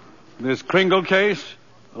now. This Kringle case?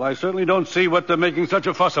 Well, I certainly don't see what they're making such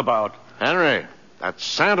a fuss about. Henry, that's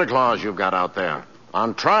Santa Claus you've got out there.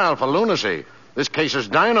 On trial for lunacy. This case is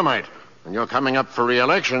dynamite, and you're coming up for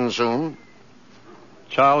re-election soon.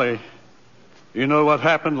 Charlie, you know what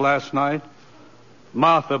happened last night?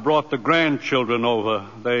 Martha brought the grandchildren over.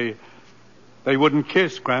 They wouldn't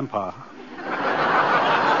kiss Grandpa.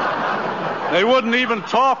 They wouldn't even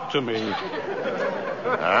talk to me. You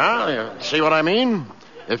see what I mean?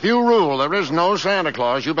 If you rule there is no Santa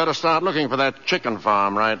Claus, you better start looking for that chicken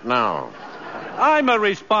farm right now. I'm a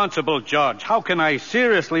responsible judge. How can I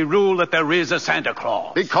seriously rule that there is a Santa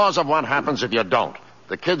Claus? Because of what happens if you don't.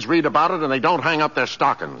 The kids read about it and they don't hang up their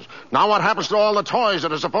stockings. Now what happens to all the toys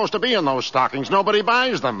that are supposed to be in those stockings? Nobody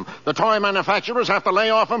buys them. The toy manufacturers have to lay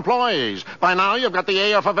off employees. By now you've got the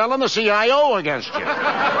AFL and the CIO against you.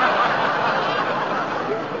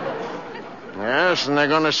 Yes, and they're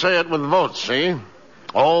going to say it with votes, see?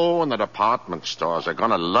 Oh, and the department stores are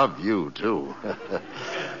going to love you, too.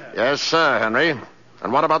 Yes, sir, Henry.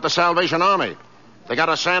 And what about the Salvation Army? They got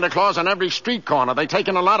a Santa Claus on every street corner. They take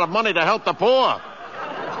in a lot of money to help the poor.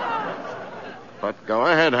 But go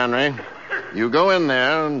ahead, Henry. You go in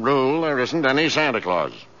there and rule there isn't any Santa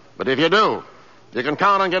Claus. But if you do, you can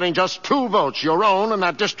count on getting just 2 votes, your own and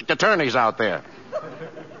that district attorney's out there.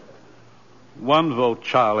 1 vote,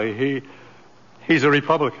 Charlie. He's a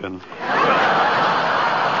Republican.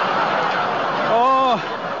 Oh,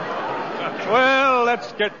 well, let's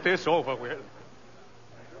get this over with.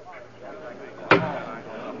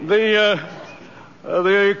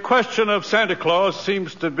 The question of Santa Claus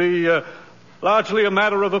seems to be largely a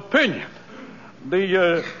matter of opinion.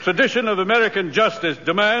 The tradition of American justice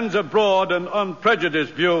demands a broad and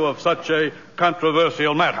unprejudiced view of such a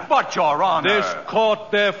controversial matter. But, Your Honor... This court,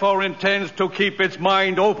 therefore, intends to keep its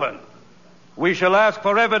mind open. We shall ask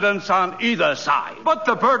for evidence on either side. But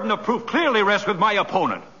the burden of proof clearly rests with my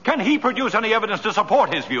opponent. Can he produce any evidence to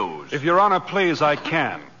support his views? If Your Honor please, I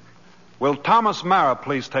can. Will Thomas Mara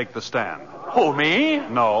please take the stand? Who, me?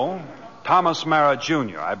 No. Thomas Mara,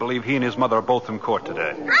 Jr. I believe he and his mother are both in court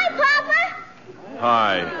today. Hi, Papa.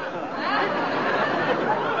 Hi.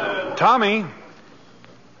 Tommy,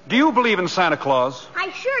 do you believe in Santa Claus?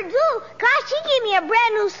 I sure do. Gosh, he gave me a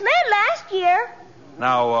brand new sled last year.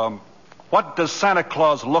 Now, what does Santa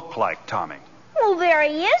Claus look like, Tommy? Well, there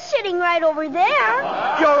he is, sitting right over there.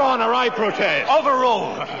 Your Honor, I protest.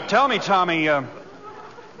 Overruled. Tell me, Tommy,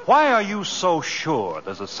 why are you so sure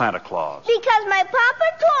there's a Santa Claus? Because my papa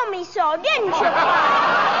told me so, didn't you, Papa?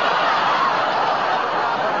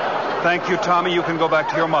 Thank you, Tommy. You can go back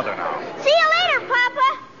to your mother now. See you later,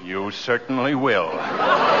 Papa. You certainly will.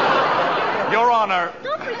 Your Honor.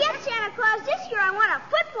 Don't forget, Santa Claus, this year I want a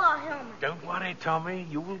football helmet. Don't worry, Tommy.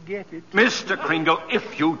 You will get it. Mr. Kringle,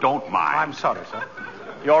 if you don't mind. I'm sorry, sir.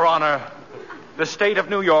 Your Honor, the state of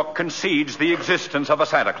New York concedes the existence of a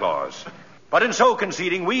Santa Claus. But in so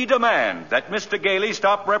conceding, we demand that Mr. Gailey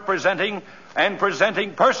stop representing and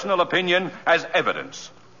presenting personal opinion as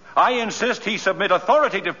evidence. I insist he submit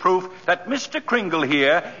authoritative proof that Mr. Kringle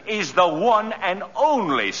here is the one and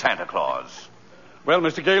only Santa Claus. Well,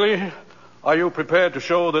 Mr. Gailey, are you prepared to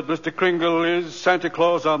show that Mr. Kringle is Santa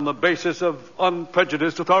Claus on the basis of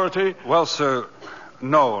unprejudiced authority? Well, sir,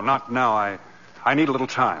 no, not now. I need a little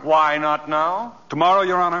time. Why not now? Tomorrow,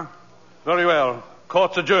 Your Honor. Very well.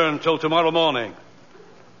 Court's adjourned till tomorrow morning.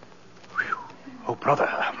 Whew. Oh, brother.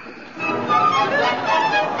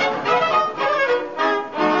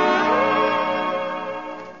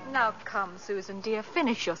 Now come, Susan, dear,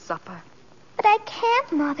 finish your supper. But I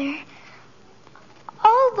can't, Mother.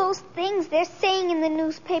 All those things they're saying in the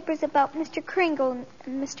newspapers about Mr. Kringle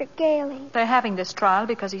and Mr. Gailey. They're having this trial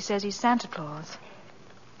because he says he's Santa Claus.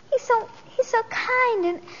 He's so kind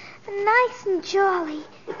and nice and jolly.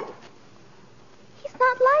 He's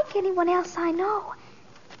not like anyone else I know.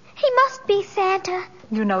 He must be Santa.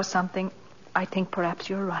 You know something? I think perhaps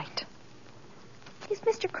you're right. Is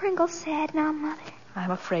Mr. Kringle sad now, Mother?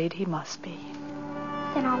 I'm afraid he must be.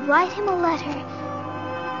 Then I'll write him a letter.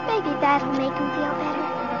 Maybe that'll make him feel better.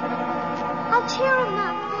 I'll cheer him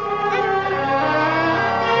up.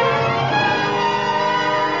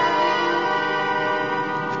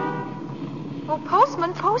 Oh,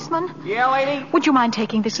 postman. Yeah, lady? Would you mind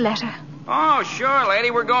taking this letter? Oh, sure,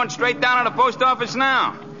 lady. We're going straight down to the post office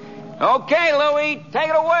now. Okay, Louie, take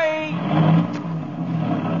it away.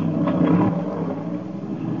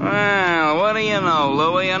 Well, what do you know,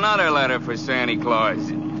 Louie? Another letter for Santa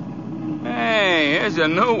Claus. Hey, here's a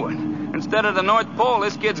new one. Instead of the North Pole,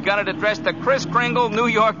 this kid's got it addressed to Kris Kringle, New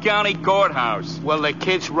York County Courthouse. Well, the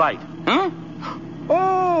kid's right. Huh?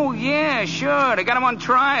 Oh, yeah, sure. They got him on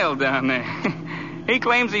trial down there. He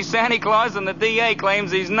claims he's Santa Claus, and the DA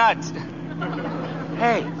claims he's nuts.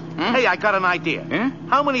 Hey, I got an idea.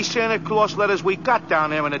 How many Santa Claus letters we got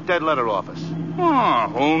down there in the dead letter office? Oh,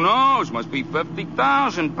 who knows? Must be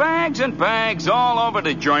 50,000 bags and bags all over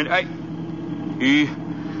the joint.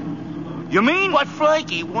 You mean? What,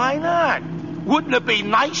 Frankie? Why not? Wouldn't it be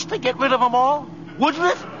nice to get rid of them all? Wouldn't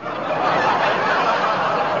it?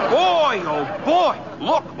 Boy, oh boy.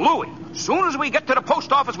 Look, Louie, as soon as we get to the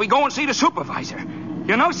post office, we go and see the supervisor.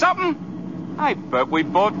 You know something? I bet we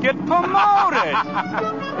both get promoted.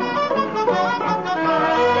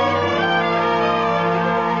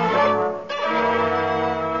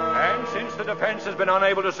 And since the defense has been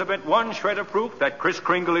unable to submit one shred of proof that Kris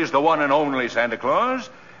Kringle is the one and only Santa Claus,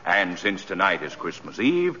 and since tonight is Christmas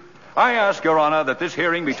Eve, I ask Your Honor that this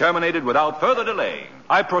hearing be terminated without further delay.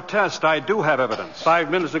 I protest. I do have evidence. 5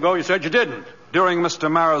 minutes ago, you said you didn't. During Mr.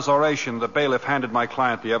 Marrow's oration, the bailiff handed my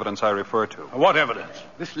client the evidence I refer to. What evidence?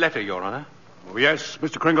 This letter, Your Honor. Oh, yes,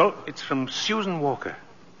 Mr. Kringle? It's from Susan Walker.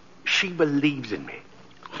 She believes in me.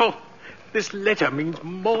 Oh, this letter means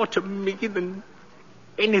more to me than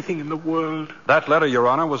anything in the world. That letter, Your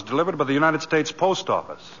Honor, was delivered by the United States Post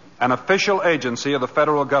Office, an official agency of the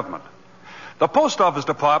federal government. The Post Office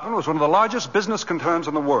Department was one of the largest business concerns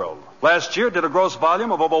in the world. Last year did a gross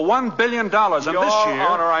volume of over $1 billion, and Your this year...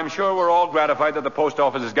 Honor, I'm sure we're all gratified that the post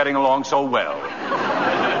office is getting along so well.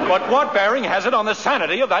 But what bearing has it on the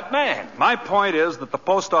sanity of that man? My point is that the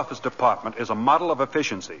Post Office Department is a model of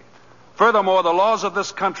efficiency. Furthermore, the laws of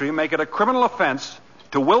this country make it a criminal offense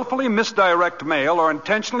to willfully misdirect mail or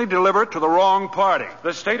intentionally deliver it to the wrong party.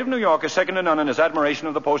 The state of New York is second to none in its admiration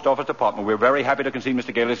of the Post Office Department. We're very happy to concede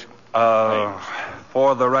Mr. Gailey's...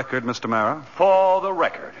 For the record, Mr. Marrow. For the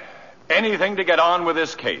record. Anything to get on with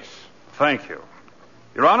this case. Thank you.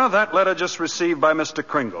 Your Honor, that letter just received by Mr.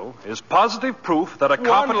 Kringle is positive proof that a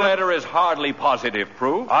competent... One letter is hardly positive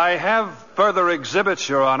proof. I have further exhibits,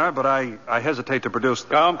 Your Honor, but I hesitate to produce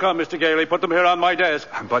them. Come, Mr. Gailey. Put them here on my desk.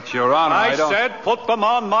 But, Your Honor, I don't... said put them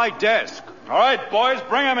on my desk. All right, boys,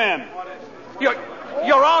 bring them in.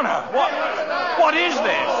 Your Honor, what is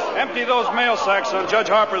this? Empty those mail sacks on Judge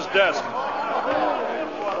Harper's desk.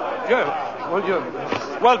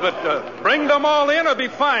 Bring them all in or be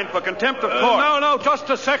fined for contempt of court. No, just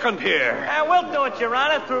a second here. We'll do it, Your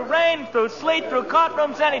Honor, through rain, through sleet, through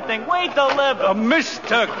courtrooms, anything. We deliver.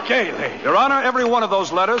 Mr. Gailey. Your Honor, every one of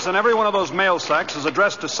those letters and every one of those mail sacks is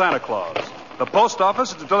addressed to Santa Claus. The post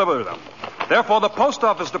office is to deliver them. Therefore, the Post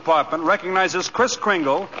Office Department recognizes Kris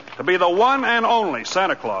Kringle to be the one and only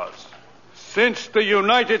Santa Claus. Since the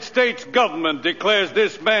United States government declares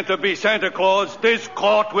this man to be Santa Claus, this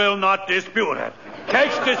court will not dispute it.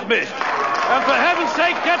 Case dismissed. And for heaven's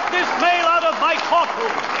sake, get this mail out of my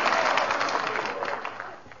courtroom.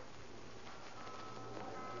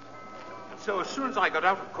 So as soon as I got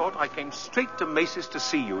out of court, I came straight to Macy's to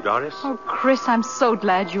see you, Doris. Oh, Kris, I'm so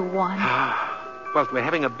glad you won. Well, we're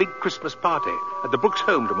having a big Christmas party at the Brooks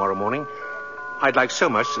home tomorrow morning. I'd like so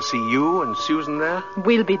much to see you and Susan there.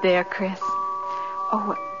 We'll be there, Kris.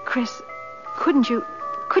 Oh, Kris, couldn't you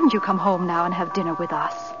come home now and have dinner with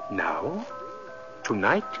us? Now?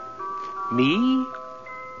 Tonight? Me?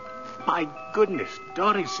 My goodness,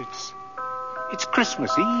 Doris, it's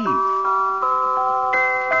Christmas Eve.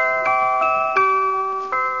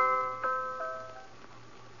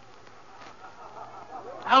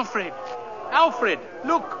 Alfred,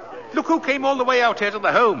 look who came all the way out here to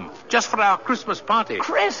the home just for our Christmas party.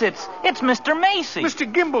 Kris, it's Mr. Macy. Mr.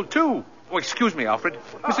 Gimble, too. Oh, excuse me, Alfred.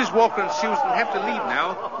 Mrs. Walker and Susan have to leave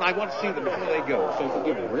now, and I want to see them before they go, so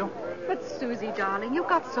forgive me, will you? But, Susie, darling, you've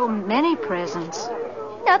got so many presents.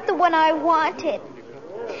 Not the one I wanted.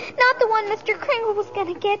 Not the one Mr. Kringle was going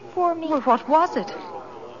to get for me. Well, what was it?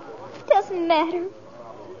 Doesn't matter.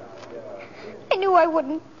 I knew I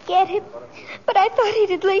wouldn't get it, but I thought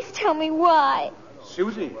he'd at least tell me why.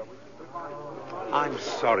 Susie. I'm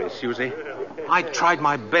sorry, Susie. I tried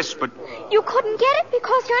my best, but... You couldn't get it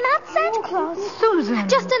because you're not Santa Claus. Susan.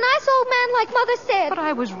 Just a nice old man like Mother said. But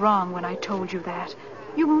I was wrong when I told you that.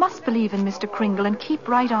 You must believe in Mr. Kringle and keep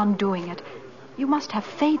right on doing it. You must have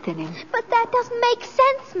faith in him. But that doesn't make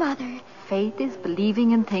sense, Mother. Faith is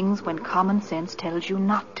believing in things when common sense tells you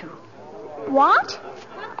not to. What?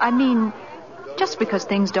 I mean, just because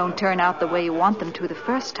things don't turn out the way you want them to the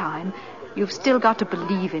first time, you've still got to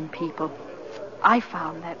believe in people. I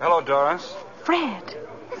found that... Hello, Doris. Fred.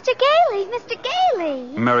 Mr.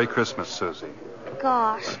 Gailey. Merry Christmas, Susie.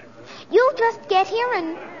 Gosh. You'll just get here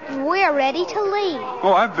and we're ready to leave.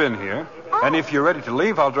 Oh, I've been here. Oh. And if you're ready to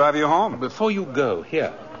leave, I'll drive you home. Before you go,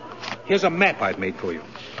 here's a map I've made for you.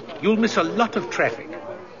 You'll miss a lot of traffic.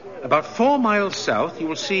 About 4 miles south, you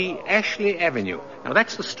will see Ashley Avenue. Now,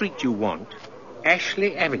 that's the street you want.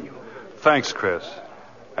 Ashley Avenue. Thanks, Chris.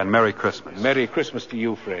 And Merry Christmas. Merry Christmas to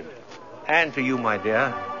you, Fred. And to you, my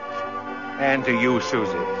dear. And to you,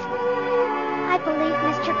 Susie. I believe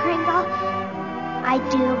Mr. Kringle. I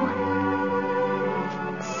do.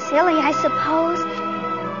 Silly, I suppose.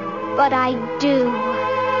 But I do.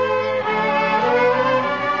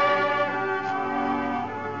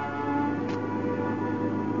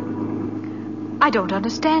 I don't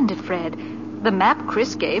understand it, Fred. The map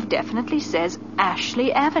Kris gave definitely says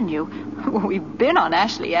Ashley Avenue. We've been on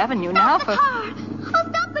Ashley Avenue now for... Stop the car! Oh,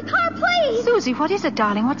 stop the car, please! Susie, what is it,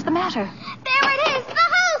 darling? What's the matter? There it is! The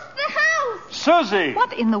house! The house! Susie!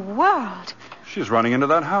 What in the world? She's running into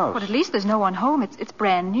that house. But at least there's no one home. It's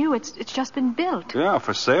brand new. It's just been built. Yeah,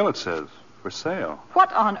 for sale, it says. For sale.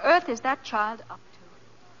 What on earth is that child up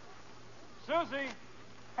to? Susie!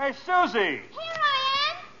 Hey, Susie! Here I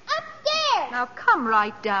am! Upstairs! Now come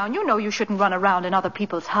right down. You know you shouldn't run around in other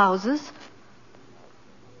people's houses.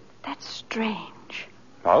 That's strange.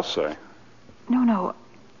 I'll say. No.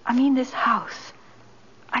 I mean this house.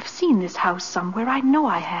 I've seen this house somewhere. I know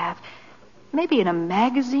I have. Maybe in a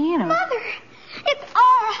magazine or... Mother, it's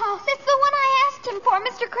our house. It's the one I asked him for,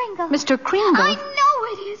 Mr. Kringle. Mr. Kringle? I know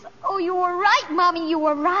it is. Oh, you were right, Mommy. You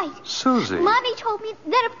were right. Susie. Mommy told me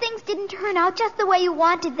that if things didn't turn out just the way you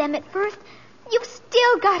wanted them at first, you've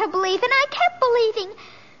still got to believe. And I kept believing.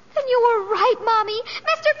 And you were right, Mommy.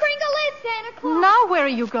 Mr. Kringle is Santa Claus. Now where are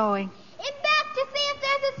you going? In back to see if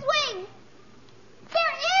there's a swing.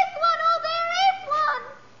 There is one. Oh, there is one.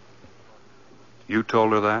 You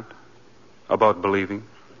told her that? About believing?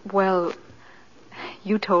 Well,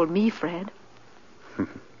 you told me, Fred.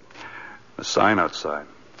 A sign outside.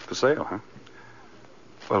 For sale, huh?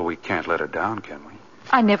 Well, we can't let her down, can we?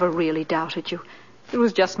 I never really doubted you. It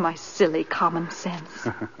was just my silly common sense.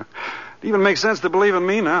 It even makes sense to believe in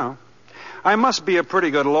me now. I must be a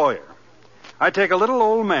pretty good lawyer. I take a little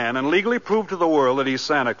old man and legally prove to the world that he's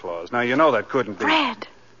Santa Claus. Now, you know that couldn't be... Fred!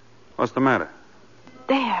 What's the matter?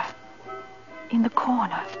 There. In the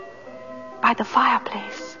corner. By the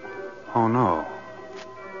fireplace. Oh, no.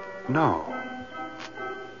 No.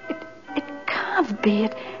 It can't be.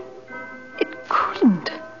 It couldn't.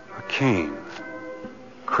 A cane.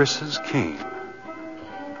 Chris's cane.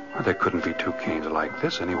 Well, there couldn't be two canes like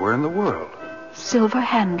this anywhere in the world. Silver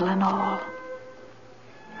handle and all.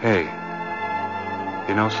 Hey,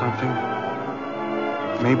 you know something?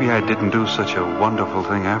 Maybe I didn't do such a wonderful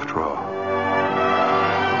thing after all.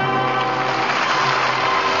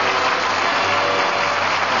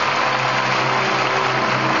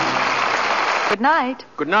 Good night.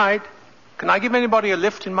 Good night. Can I give anybody a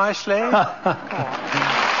lift in my sleigh? Good night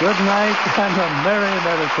and a Merry,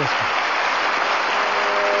 Merry Christmas.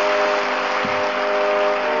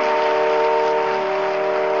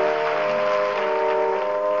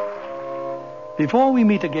 Before we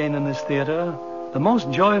meet again in this theater, the most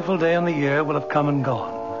joyful day in the year will have come and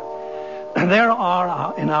gone. There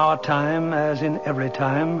are, in our time, as in every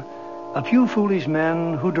time, a few foolish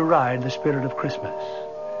men who deride the spirit of Christmas.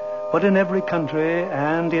 But in every country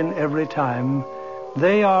and in every time,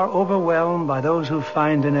 they are overwhelmed by those who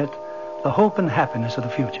find in it the hope and happiness of the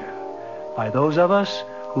future. By those of us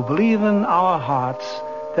who believe in our hearts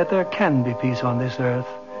that there can be peace on this earth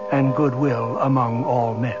and goodwill among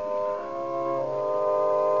all men.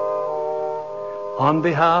 On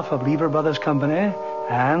behalf of Lever Brothers Company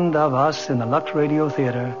and of us in the Lux Radio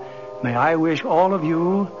Theater, may I wish all of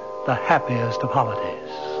you the happiest of holidays.